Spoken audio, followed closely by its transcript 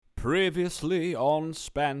Previously on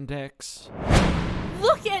Spandex.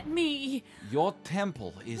 Look at me! Your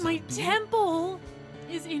temple is... My temple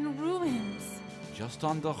is in ruins. Just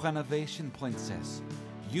under renovation, princess.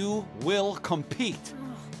 You will compete.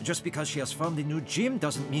 Just because she has found a new gym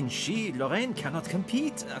doesn't mean she, Lorraine, cannot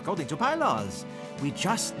compete, according to bylaws. We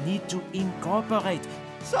just need to incorporate.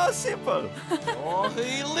 So simple.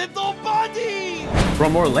 Sorry, little buddy!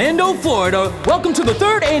 From Orlando, Florida, welcome to the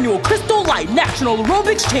 3rd Annual Crystal Light National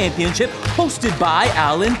Aerobics Championship, hosted by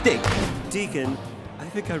Alan Thick. Deacon, I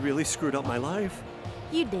think I really screwed up my life.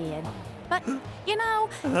 You did. But, you know,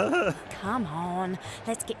 come on.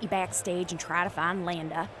 Let's get you backstage and try to find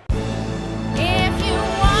Linda. If you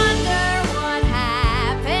wonder what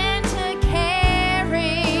happened to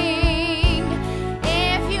caring,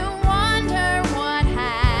 if you wonder what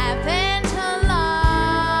happened to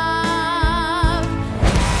love.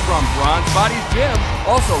 From Bronze Bodies Gym,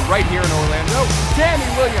 also right here in Orlando, Tammy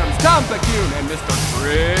Williams, Tom Pecune, and Mr.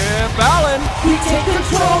 Trip Allen. We take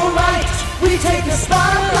control right, we take the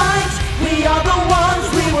spotlight. We are the ones,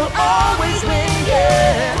 we will always win,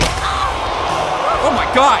 yeah. Oh my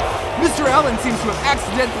God! Mr. Allen seems to have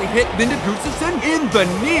accidentally hit Linda Gustafson in the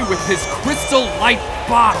knee with his Crystal Light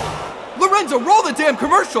bottle. Lorenzo, roll the damn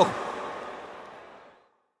commercial!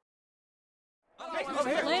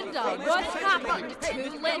 Linda, what happened to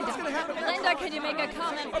Linda? Linda, can you make a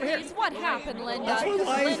comment, please? What happened, Linda? That's my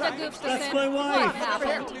wife. Linda Gustafson. That's my wife. What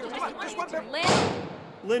happened? Linda.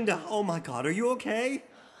 Linda, oh my God, are you okay?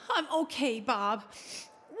 I'm okay, Bob.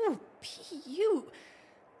 Ooh, you.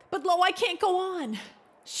 But Lo, I can't go on.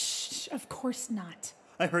 Shh, of course not.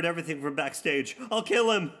 I heard everything from backstage. I'll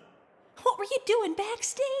kill him. What were you doing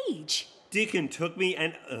backstage? Deacon took me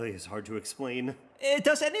and it's hard to explain.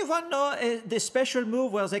 Does anyone know the special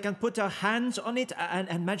move where they can put their hands on it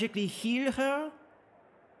and magically heal her?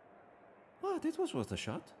 Well, that was worth a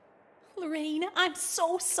shot. Lorraine, I'm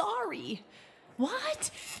so sorry.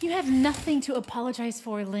 What? You have nothing to apologize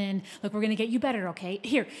for, Lynn. Look, we're gonna get you better, okay?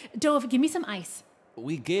 Here, Dove, give me some ice.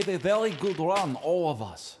 We gave a very good run, all of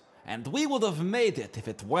us. And we would have made it if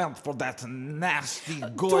it weren't for that nasty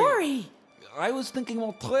goy. Dory! I was thinking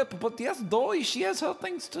more Trip, but yes, Dory, she has her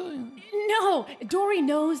things too. No, Dory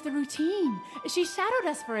knows the routine. She shadowed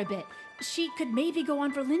us for a bit. She could maybe go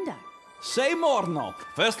on for Linda. Say more now.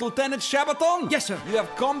 First Lieutenant Shabaton? Yes, sir. You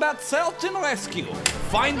have combat search and rescue.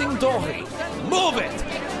 Finding Dory. Move it!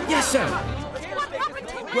 Yes, sir.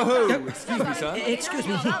 Whoa, excuse me, son. Excuse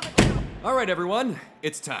me. All right, everyone,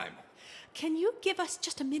 it's time. Can you give us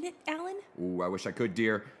just a minute, Alan? Ooh, I wish I could,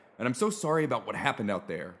 dear. And I'm so sorry about what happened out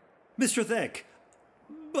there. Mr. Thick,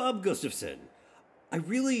 Bob Gustafson, I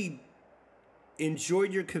really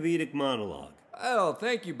enjoyed your comedic monologue. Oh,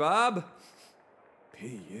 thank you, Bob.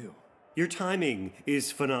 P.U. Your timing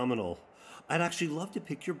is phenomenal. I'd actually love to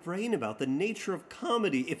pick your brain about the nature of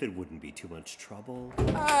comedy if it wouldn't be too much trouble.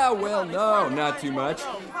 Ah, well, no, not too much.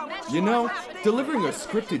 You know, delivering a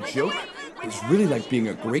scripted joke is really like being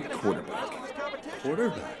a great quarterback.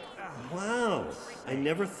 Quarterback? Wow, I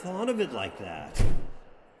never thought of it like that.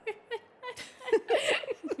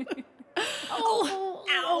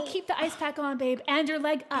 Oh, keep the ice pack on, babe, and your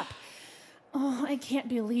leg up. Oh, I can't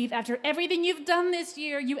believe after everything you've done this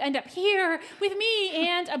year, you end up here with me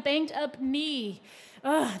and a banged up knee.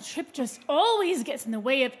 Trip just always gets in the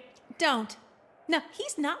way of... Don't. No,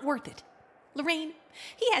 he's not worth it. Lorraine,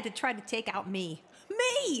 he had to try to take out me.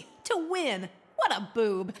 Me! To win. What a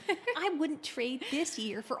boob. I wouldn't trade this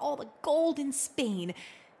year for all the gold in Spain.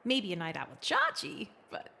 Maybe a night out with Chachi,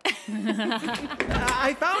 but...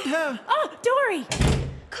 I found her. Oh, Dory!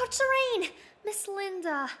 Coach Lorraine, Miss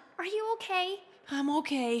Linda, are you okay? I'm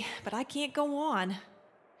okay, but I can't go on.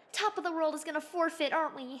 Top of the world is gonna forfeit,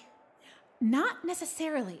 aren't we? Not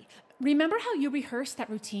necessarily. Remember how you rehearsed that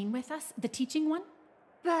routine with us, the teaching one?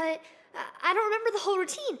 But I don't remember the whole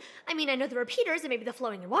routine. I mean, I know the repeaters and maybe the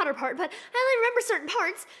flowing in water part, but I only remember certain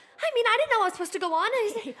parts. I mean, I didn't know I was supposed to go on.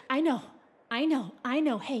 Hey, I know.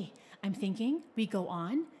 Hey, I'm thinking we go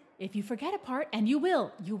on. If you forget a part, and you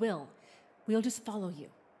will. We'll just follow you,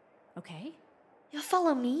 okay? You'll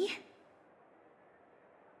follow me?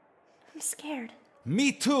 I'm scared.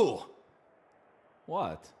 Me too.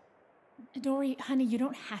 What? Dory, honey, you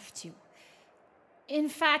don't have to. In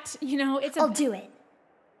fact, you know, it's I'll do it.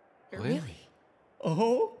 Really?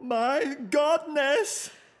 Oh my godness!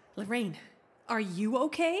 Lorraine, are you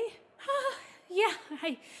okay? Yeah,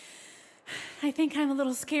 I think I'm a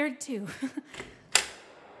little scared too.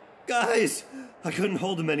 Guys, I couldn't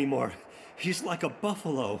hold him anymore. He's like a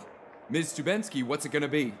buffalo. Ms. Stubensky, what's it gonna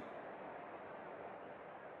be?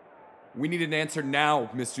 We need an answer now,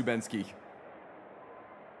 Miss Stubensky.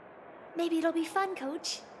 Maybe it'll be fun,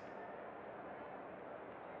 Coach.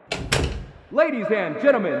 Ladies and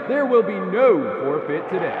gentlemen, there will be no forfeit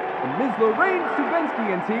today. And Ms. Lorraine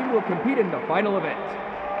Stubensky and team will compete in the final event.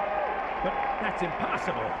 But that's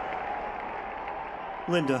impossible.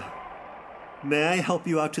 Linda, may I help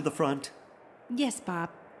you out to the front? Yes, Bob,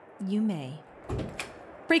 you may.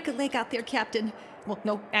 Break a leg out there, Captain. Well,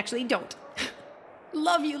 no, actually, don't.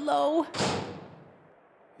 Love you, Lo.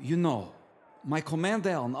 You know, my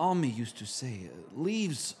commander on army used to say,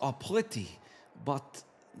 leaves are pretty, but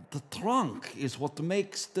the trunk is what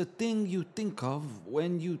makes the thing you think of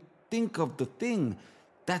when you think of the thing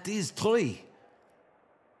that is tree.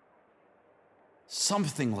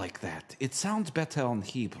 Something like that. It sounds better on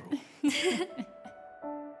Hebrew.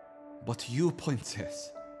 But you,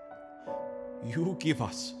 princess, you give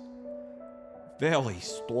us very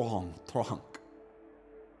strong trunk.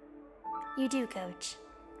 You do, Coach.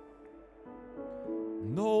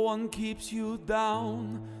 No one keeps you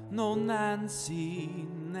down, no Nancy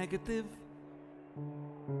negative.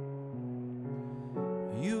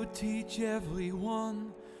 You teach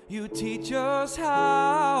everyone, you teach us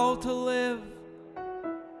how to live.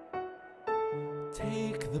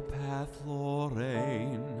 Take the path,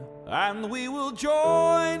 Lorraine, and we will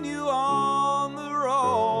join you on the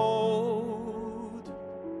road.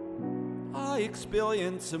 I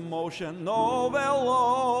experience emotion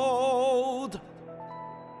overload.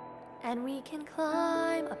 And we can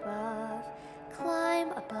climb above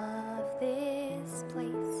this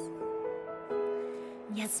place.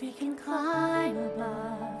 Yes, we can climb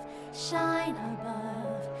above, shine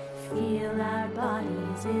above, feel our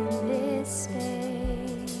bodies in this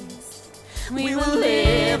space. We will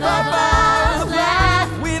live above, laugh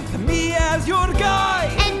with me as your guy,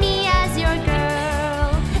 and me as your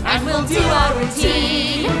girl, and we'll do our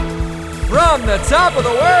routine. From the top of the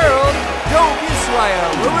world, Go Israel,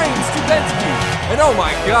 Lorraine Stubensky, and oh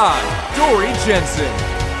my god, Dory Jensen.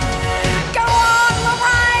 Go on,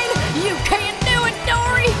 Lorraine! You can do it,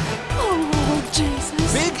 Dory! Oh,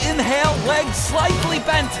 Jesus. Big inhale, legs slightly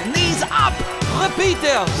bent, knees up.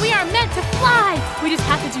 Repeaters. We are meant to fly. We just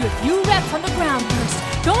have to do a few reps on the ground first.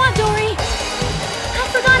 Go on, Dory. I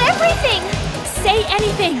forgot everything. Say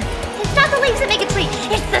anything. It's not the leaves that make a tree,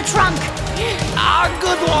 it's the trunk. Ah,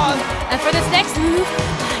 good one. And for this next move,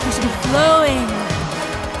 you should be flowing.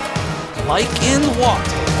 Like in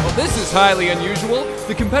water. Well, this is highly unusual.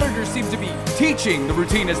 The competitors seem to be teaching the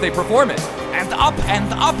routine as they perform it. And up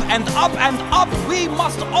and up and up and up. We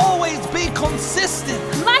must always be consistent.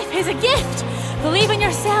 Life is a gift. Believe in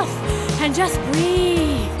yourself and just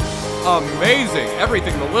breathe. Amazing.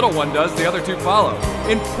 Everything the little one does, the other two follow.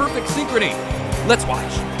 In perfect synchrony. Let's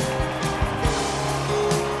watch.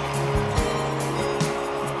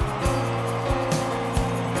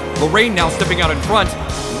 Lorraine now stepping out in front.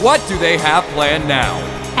 What do they have planned now?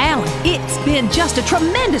 Alan, it's been just a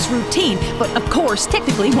tremendous routine, but of course,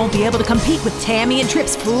 technically won't be able to compete with Tammy and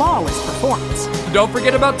Tripp's flawless performance. Don't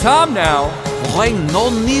forget about Tom now. Lorraine, no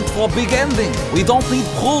need for big ending. We don't need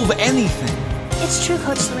to prove anything. It's true,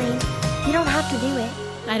 Coach Lorraine. You don't have to do it.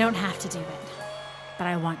 I don't have to do it, but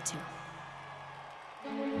I want to.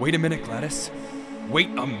 Wait a minute, Gladys. Wait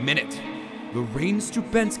a minute. Lorraine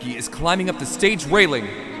Stubensky is climbing up the stage railing.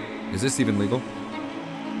 Is this even legal?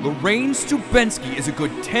 Lorraine Stubensky is a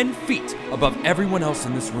good 10 feet above everyone else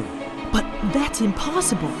in this room. But that's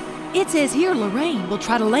impossible. It says here Lorraine will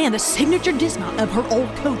try to land the signature dismount of her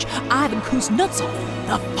old coach, Ivan Kuznetsov,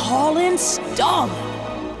 the fallen Stalin.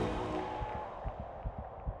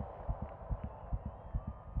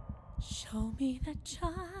 Show me that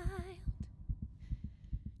child.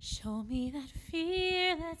 Show me that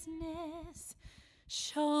fearlessness.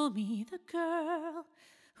 Show me the girl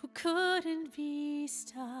who couldn't be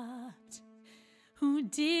stopped, who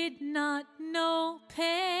did not know pain.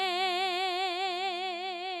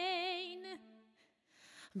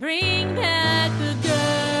 Bring back the girl.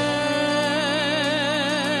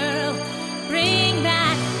 Bring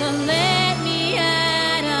back the let me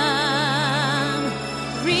at 'em.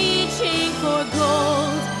 Reaching for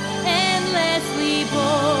gold, endlessly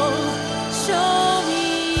bold. Show me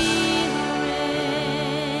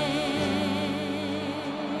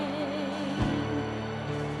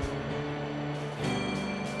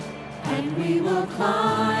we will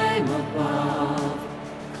climb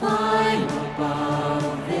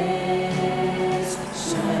above this.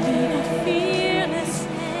 Show me the fearlessness.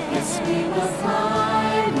 Yes, we will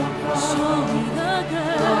climb above. Show me the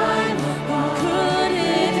girl who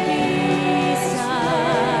couldn't be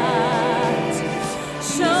stopped.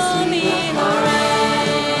 Show me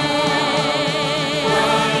Lorraine.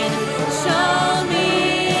 Show me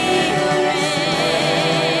Lorraine.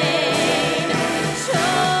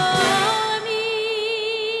 Show me.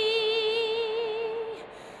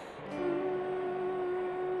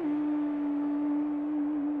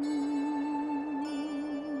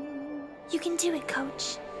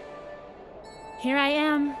 Coach. Here I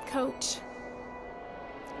am, Coach.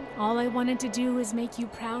 All I wanted to do was make you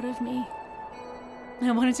proud of me.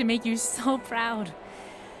 I wanted to make you so proud.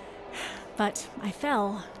 But I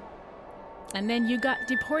fell. And then you got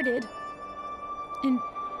deported.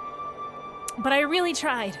 But I really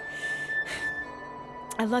tried.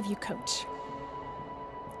 I love you, Coach.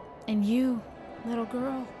 And you, little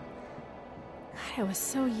girl. God, I was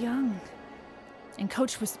so young. And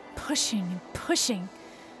Coach was pushing and pushing.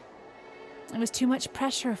 It was too much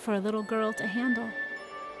pressure for a little girl to handle.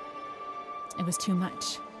 It was too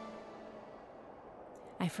much.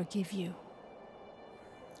 I forgive you.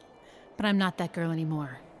 But I'm not that girl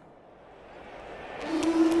anymore.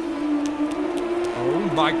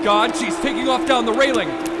 Oh my God, she's taking off down the railing.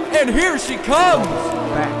 And here she comes.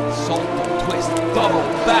 Back, salto, twist, double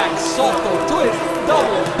back, salto, twist,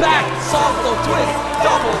 double back, salto, twist,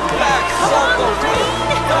 double back, salto, twist,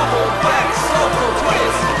 double back, salto,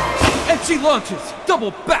 twist. And she launches.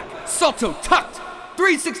 Double back, salto, tucked,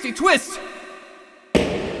 360 twist.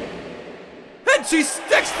 And she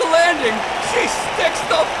sticks the landing. She sticks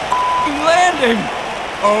the landing.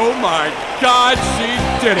 Oh my God, she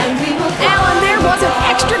did it. Alan, there was an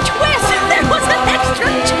extra twist. There was an extra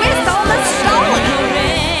twist on the stalling.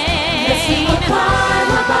 Yes, we will climb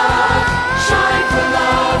above, shine for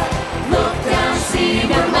love. Look down, see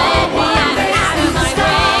the man behind the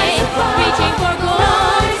skies above. Reaching for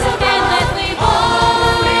gold, endlessly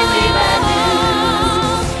bold, believe and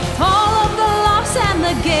lose. All of the loss and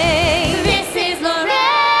the gain. This is Lorraine.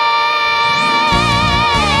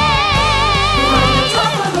 From the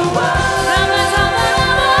top of the world. From the top of the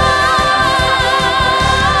world.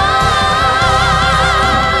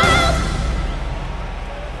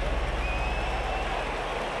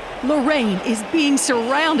 Lorraine is being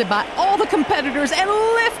surrounded by all the competitors and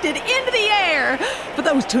lifted into the air. For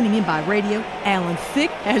those tuning in by radio, Alan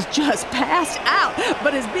Thicke has just passed out,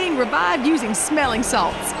 but is being revived using smelling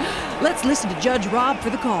salts. Let's listen to Judge Rob for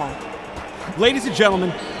the call. Ladies and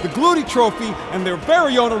gentlemen, the Gluty Trophy and their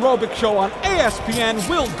very own aerobic show on ASPN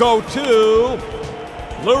will go to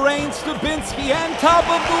Lorraine Stubinsky and Top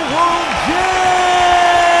of the World Jim!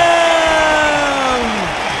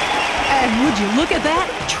 And would you look at that?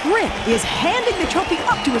 Trent is handing the trophy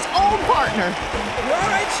up to his own partner. You're all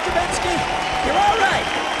right, Stravinsky. You're all right.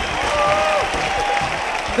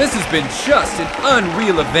 This has been just an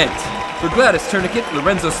unreal event. For Gladys Tourniquet,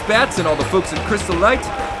 Lorenzo Spatz, and all the folks at Crystal Light,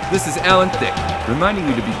 this is Alan Thicke, reminding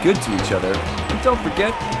you to be good to each other, and don't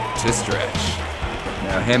forget to stretch.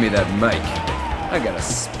 Now hand me that mic. I got a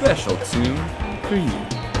special tune for you.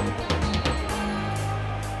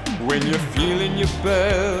 When you're feeling your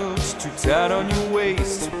belt too tight on your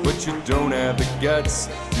waist, but you don't have the guts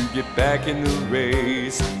to get back in the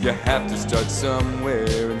race, you have to start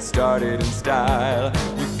somewhere and start it in style.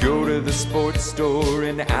 You go to the sports store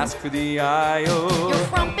and ask for the aisle. You're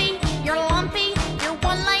frumpy, you're lumpy, you're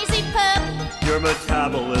one lazy pup. Your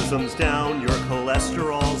metabolism's down, your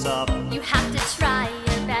cholesterol's up. You have to try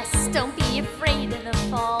your best, don't be afraid of the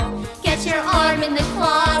fall. Get your arm in the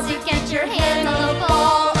closet, get your hand on the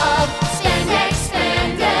ball of Spandex,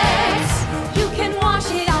 Spandex. You can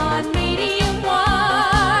wash it on medium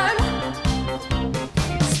warm.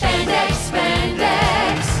 Spandex,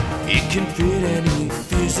 Spandex. It can fit any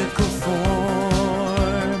physical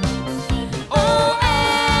form. Oh,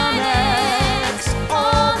 Alex,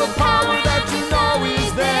 all the power that you know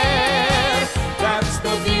is there. That's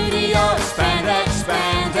the beauty of Spandex,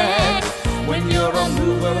 Spandex. When you're a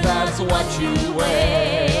mover, that's what you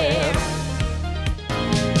wear.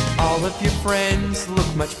 All of your friends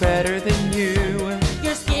look much better than you.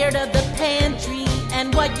 You're scared of the pantry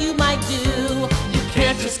and what you might do. You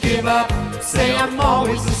can't just give up, say I'm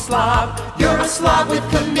always a slob. You're a slob with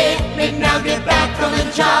commitment, now get back on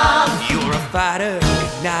the job. You're a fighter,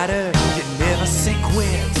 igniter, you never say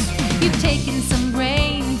quit. You've taken some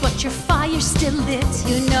rain, but your fire's still lit.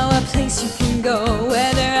 You know a place you can go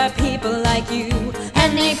where there are people like you.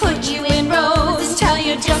 And they put you in rows, tell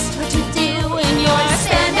you just what to do. And you're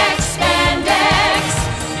Spandex, Spandex.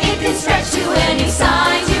 It can stretch to any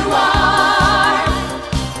size you are.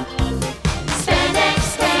 Spandex,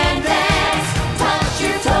 Spandex. Touch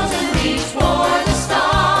your toes and reach for the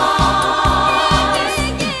stars.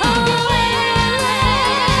 Oh,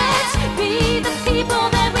 let's be the people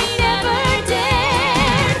that we never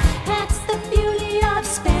dared. That's the beauty of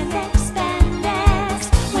Spandex, Spandex.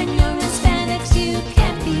 When you're in Spandex, you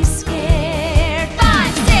can't be scared.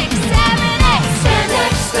 5, 6, 7.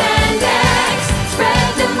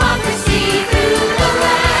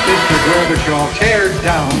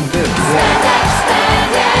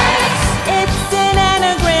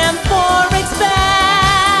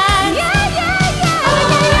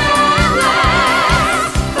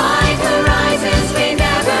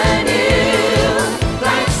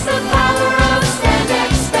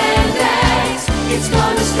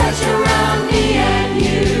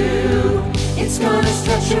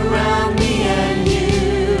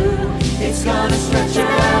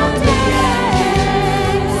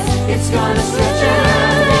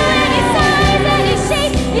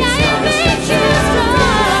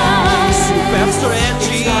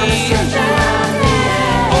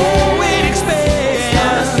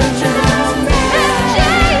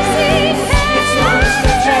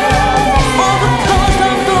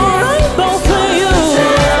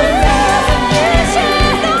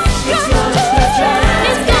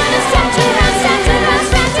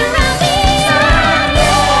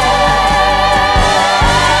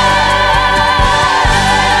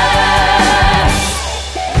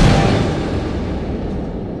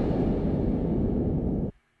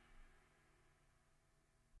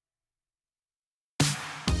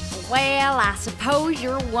 Well, I suppose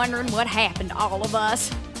you're wondering what happened to all of us.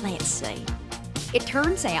 Let's see. It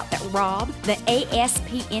turns out that Rob, the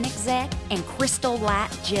ASPN exec and Crystal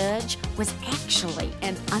Light judge, was actually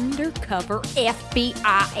an undercover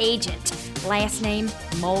FBI agent. Last name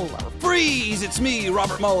Moeller. Freeze! It's me,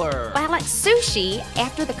 Robert Mueller. While at sushi,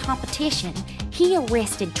 after the competition, he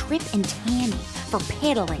arrested Trip and Tammy for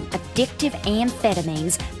peddling addictive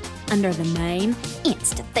amphetamines under the name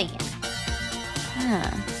Insta-Thin.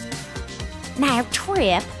 Now,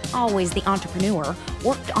 Trip, always the entrepreneur,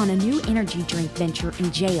 worked on a new energy drink venture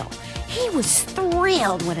in jail. He was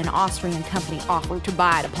thrilled when an Austrian company offered to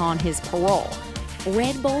buy it upon his parole.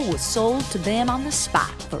 Red Bull was sold to them on the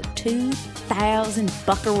spot for 2,000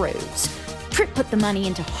 buckaroos. Trip put the money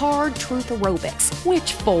into Hard Truth Aerobics,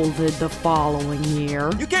 which folded the following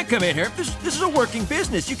year. You can't come in here. This is a working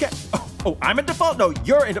business. You can't. Oh, I'm in default. No,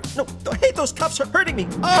 you're in. No, hey, those cuffs are hurting me.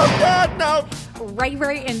 Oh, God, no. Ray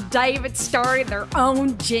Ray and David started their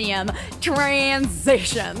own gym,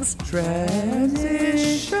 Transitions.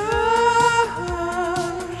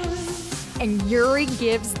 And Yuri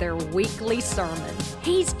gives their weekly sermon.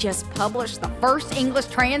 He's just published the first English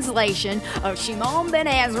translation of Shimon ben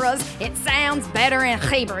Ezra's It Sounds Better in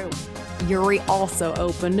Hebrew. Yuri also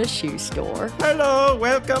opened a shoe store. Hello,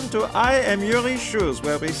 welcome to I Am Yuri Shoes,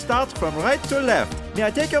 where we start from right to left. May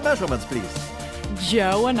I take your measurements, please?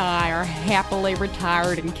 Joe and I are happily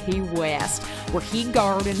retired in Key West, where he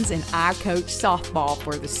gardens and I coach softball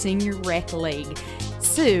for the Senior Rec League.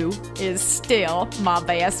 Sue is still my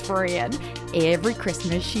best friend. Every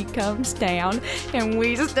Christmas she comes down and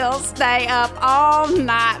we still stay up all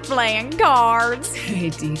night playing cards.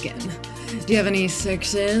 Hey, Deacon, do you have any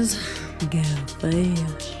sixes? Go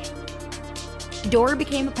fish. Dory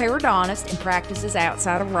became a periodontist and practices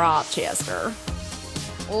outside of Rochester.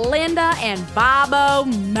 Linda and Bobo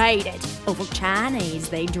made it. Over Chinese,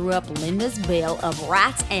 they drew up Linda's bill of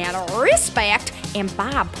rights and respect, and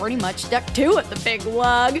Bob pretty much stuck to it, the big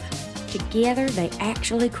lug. Together, they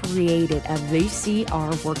actually created a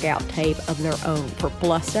VCR workout tape of their own for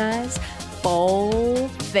plus size, full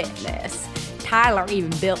fitness. Tyler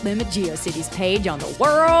even built them a GeoCities page on the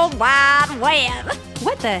World Wide Web.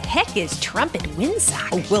 What the heck is Trumpet Windsock?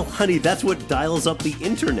 Oh, well, honey, that's what dials up the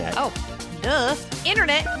internet. Oh, duh.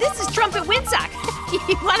 Internet, this is Trumpet Windsock.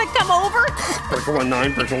 You want to come over? Person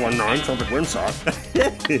 19, Trumpet Windsock.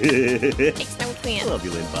 Makes no sense. I love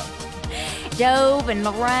you, Linda. Dove and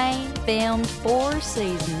Lorraine filmed 4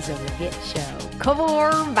 seasons of the hit show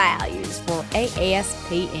Core Values for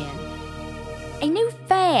ASPN. A new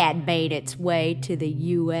fad made its way to the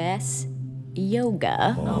U.S.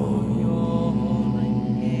 Yoga.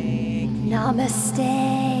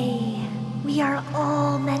 Namaste. We are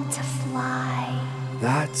all meant to fly.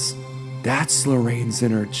 That's Lorraine's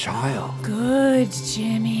inner child. Good,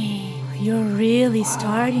 Jimmy. You're really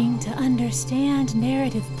starting to understand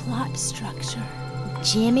narrative plot structure.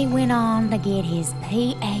 Jimmy went on to get his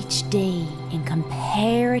Ph.D. in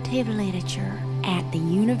comparative literature at the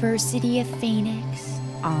University of Phoenix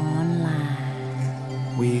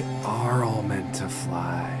online. We are all meant to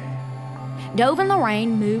fly. Dove and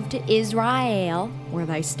Lorraine moved to Israel, where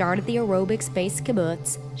they started the aerobics-based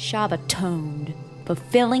kibbutz, Shabbatoned,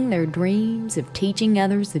 fulfilling their dreams of teaching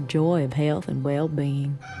others the joy of health and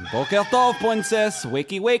well-being. Boker tov, princess.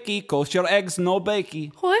 Wakey, wakey. Kosher eggs, no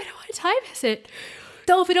bakey. What time is it?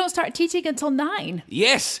 Though if we don't start teaching until 9.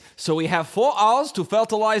 Yes, so we have 4 hours to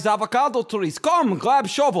fertilize avocado trees. Come, grab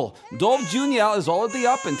shovel. Dove Jr. is already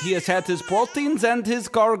up and he has had his proteins and his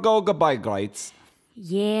carbohydrates.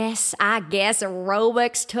 Yes, I guess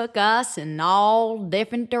aerobics took us in all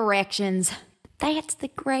different directions. That's the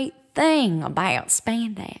great thing about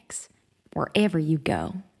Spandex. Wherever you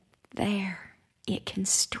go, there it can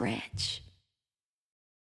stretch.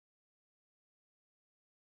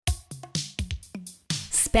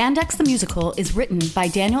 Spandex the Musical is written by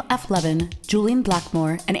Daniel F. Levin, Julian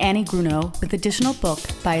Blackmore, and Annie Grunow, with additional book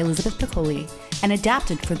by Elizabeth Piccoli, and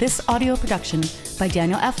adapted for this audio production by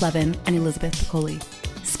Daniel F. Levin and Elizabeth Piccoli.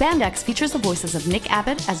 Spandex features the voices of Nick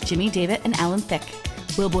Abbott as Jimmy David and Alan Thicke,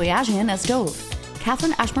 Will Boyajian as Dove,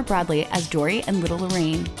 Catherine Ashmore Bradley as Dory and Little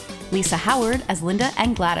Lorraine, Lisa Howard as Linda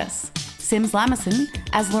and Gladys, Sims Lamison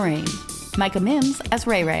as Lorraine, Micah Mims as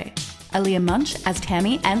Ray Ray, Aaliyah Munch as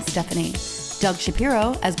Tammy and Stephanie, Doug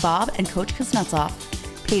Shapiro as Bob and Coach Kuznetsov,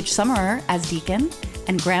 Paige Summerer as Deacon,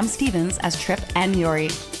 and Graham Stevens as Trip and Yuri.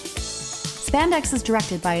 Spandex is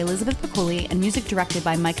directed by Elizabeth Piccoli and music directed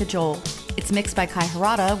by Micah Joel. It's mixed by Kai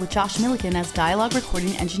Harada with Josh Milliken as dialogue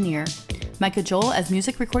recording engineer, Micah Joel as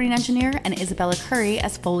music recording engineer, and Isabella Curry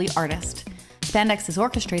as Foley artist. Spandex is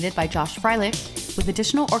orchestrated by Josh Freilich, with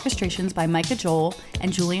additional orchestrations by Micah Joel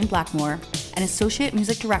and Julian Blackmore, and associate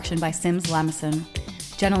music direction by Sims Lamison.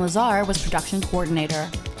 Jenna Lazar was production coordinator.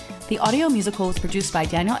 The audio musical was produced by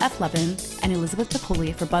Daniel F. Levin and Elizabeth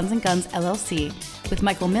Piccoli for Buns & Guns LLC, with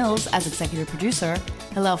Michael Mills as executive producer,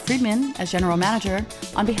 Hillel Friedman as general manager,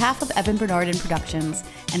 on behalf of Evan Bernardin Productions,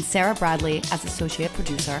 and Sarah Bradley as associate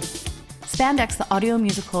producer. Spandex, the audio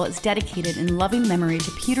musical, is dedicated in loving memory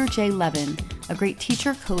to Peter J. Levin, a great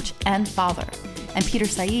teacher, coach, and father, and Peter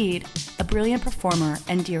Said, a brilliant performer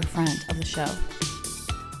and dear friend of the show.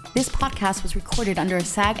 This podcast was recorded under a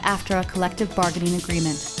SAG-AFTRA collective bargaining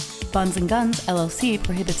agreement. Buns & Guns LLC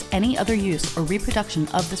prohibits any other use or reproduction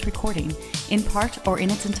of this recording, in part or in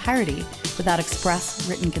its entirety, without express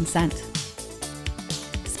written consent.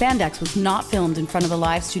 Spandex was not filmed in front of a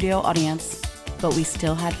live studio audience, but we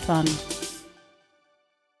still had fun.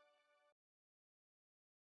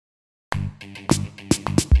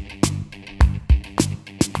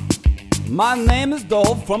 My name is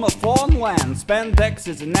Dove from a foreign land. Spandex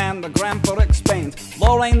is an anagram for explained.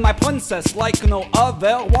 Lorraine, my princess, like no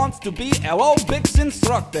other, wants to be aerobics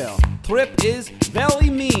instructor. Trip is very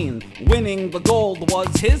mean. Winning the gold was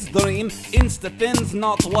his dream. Insta-thin's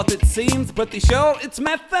not what it seems. Pretty sure it's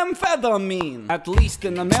methamphetamine. At least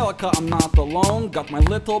in America I'm not alone. Got my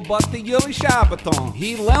little buddy Yuri Shabaton.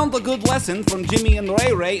 He learned a good lesson from Jimmy and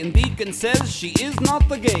Ray Ray, and Deacon says she is not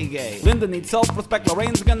the gay. Linda needs self-respect,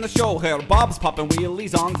 Lorraine's gonna show her. Bob's popping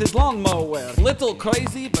wheelies on his lawnmower. Little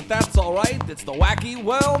crazy, but that's alright. It's the wacky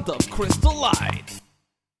world of Crystal Light.